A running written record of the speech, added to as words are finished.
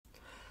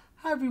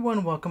Hi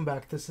everyone, welcome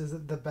back. This is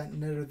the Bent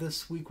Knitter.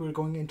 This week we're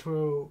going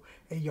into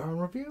a yarn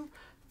review.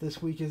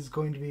 This week is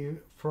going to be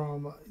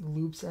from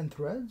Loops and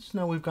Threads.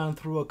 Now we've gone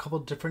through a couple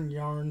different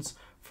yarns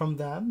from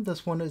them.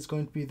 This one is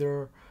going to be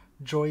their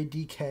Joy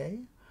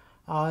DK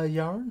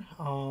yarn.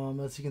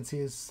 As you can see,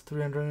 is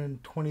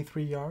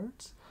 323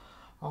 yards.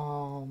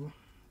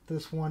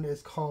 This one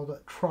is called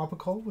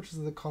Tropical, which is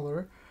the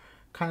color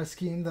kind of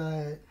scheme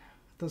that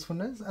this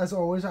one is. As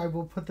always, I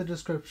will put the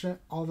description,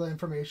 all the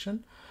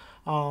information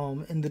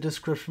in the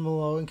description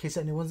below in case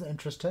anyone's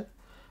interested.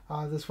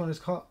 This one is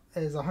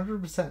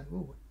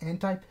 100%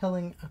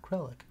 anti-pilling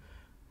acrylic,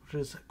 which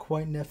is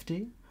quite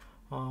nifty.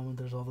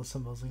 There's all the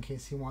symbols in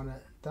case you want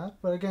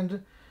that. But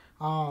again,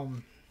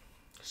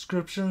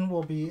 description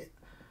will be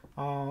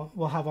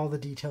we'll have all the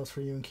details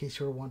for you in case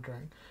you were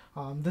wondering.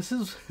 This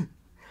is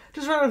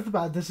just right off the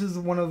bat. This is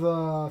one of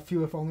the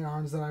few, if only,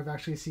 yarns that I've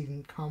actually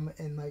seen come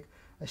in like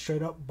a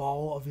straight up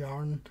ball of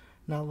yarn,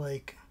 not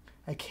like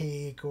a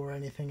cake or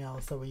anything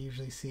else that we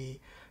usually see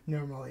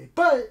normally.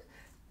 But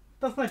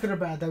that's not good or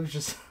bad. That was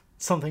just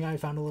something I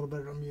found a little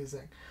bit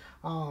amusing.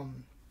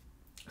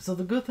 So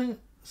the good thing,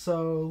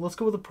 so let's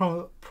go with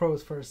the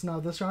pros first. Now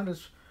this yarn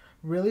is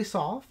really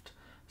soft.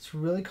 It's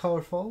really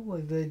colorful.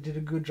 Like, they did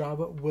a good job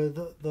with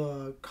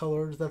the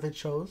colors that they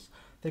chose.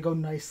 They go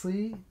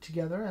nicely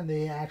together, and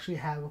they actually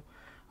have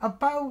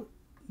about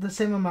the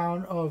same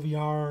amount of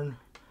yarn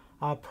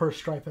per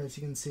stripe, as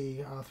you can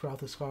see throughout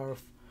the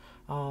scarf.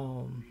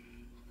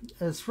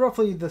 It's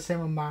roughly the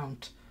same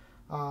amount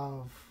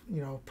of,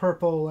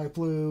 purple, light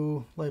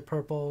blue, light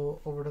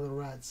purple over to the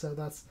red. So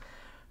that's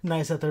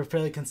nice that they're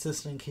fairly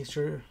consistent in case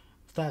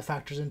that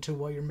factors into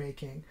what you're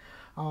making.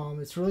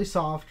 It's really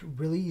soft,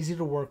 really easy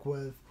to work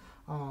with.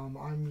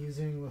 I'm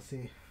using, let's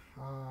see,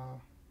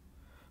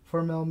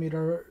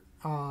 4mm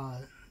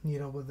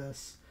needle with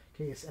this,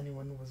 in case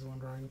anyone was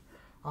wondering.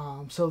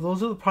 So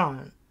those are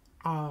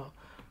the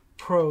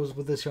pros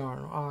with this yarn.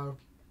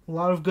 A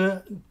lot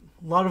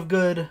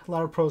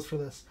of pros for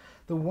this.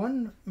 The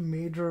one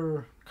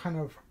major kind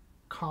of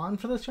con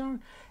for this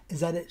yarn is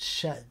that it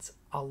sheds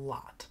a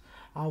lot.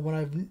 When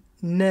I've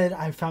knit,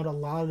 I found a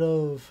lot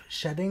of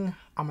shedding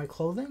on my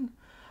clothing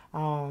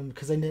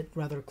because I knit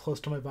rather close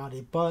to my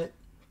body. But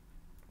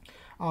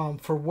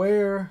for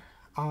where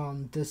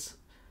this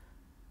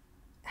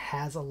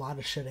has a lot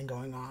of shedding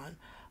going on,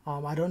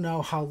 I don't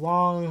know how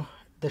long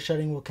the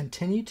shedding will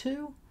continue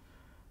to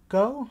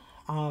go.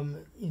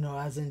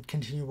 As in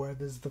continue wear.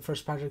 This is the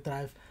first project that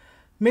I've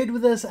made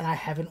with this, and I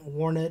haven't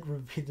worn it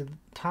repeated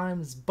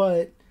times,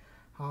 but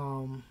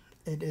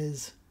it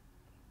is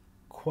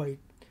quite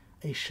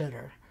a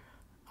shedder.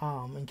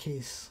 In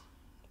case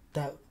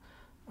that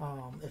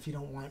if you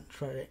don't want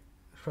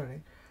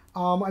shredding.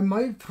 I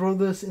might throw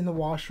this in the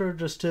washer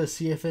just to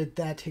see if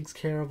that takes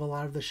care of a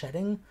lot of the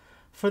shedding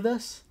for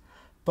this,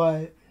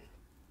 but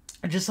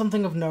just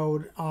something of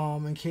note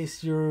in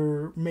case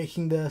you're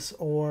making this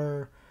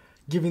or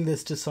giving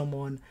this to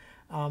someone.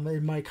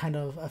 It might kind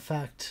of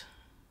affect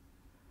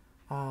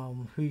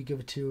who you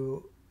give it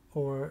to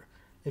or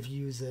if you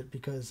use it,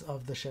 because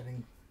of the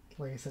shedding.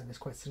 Like I said, is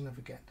quite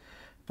significant.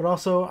 But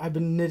also, I've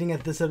been knitting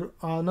at this.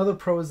 Another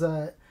pro is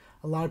that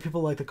a lot of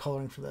people like the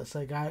coloring for this.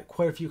 I got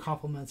quite a few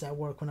compliments at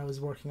work when I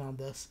was working on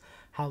this,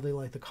 how they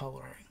like the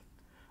coloring,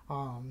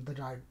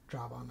 the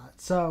job on that.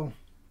 So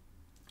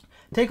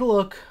take a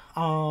look.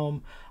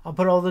 I'll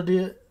put all the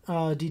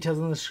details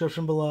in the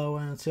description below,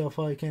 and see if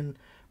I can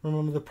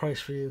remember the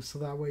price for you, so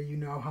that way you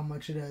know how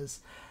much it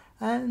is.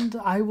 And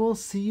I will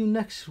see you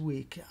next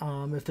week.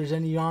 If there's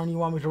any yarn you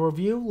want me to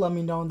review, let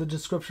me know in the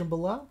description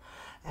below,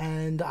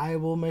 and I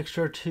will make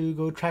sure to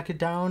go track it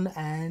down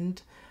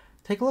and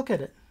take a look at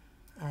it.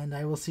 And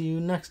I will see you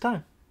next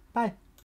time. Bye.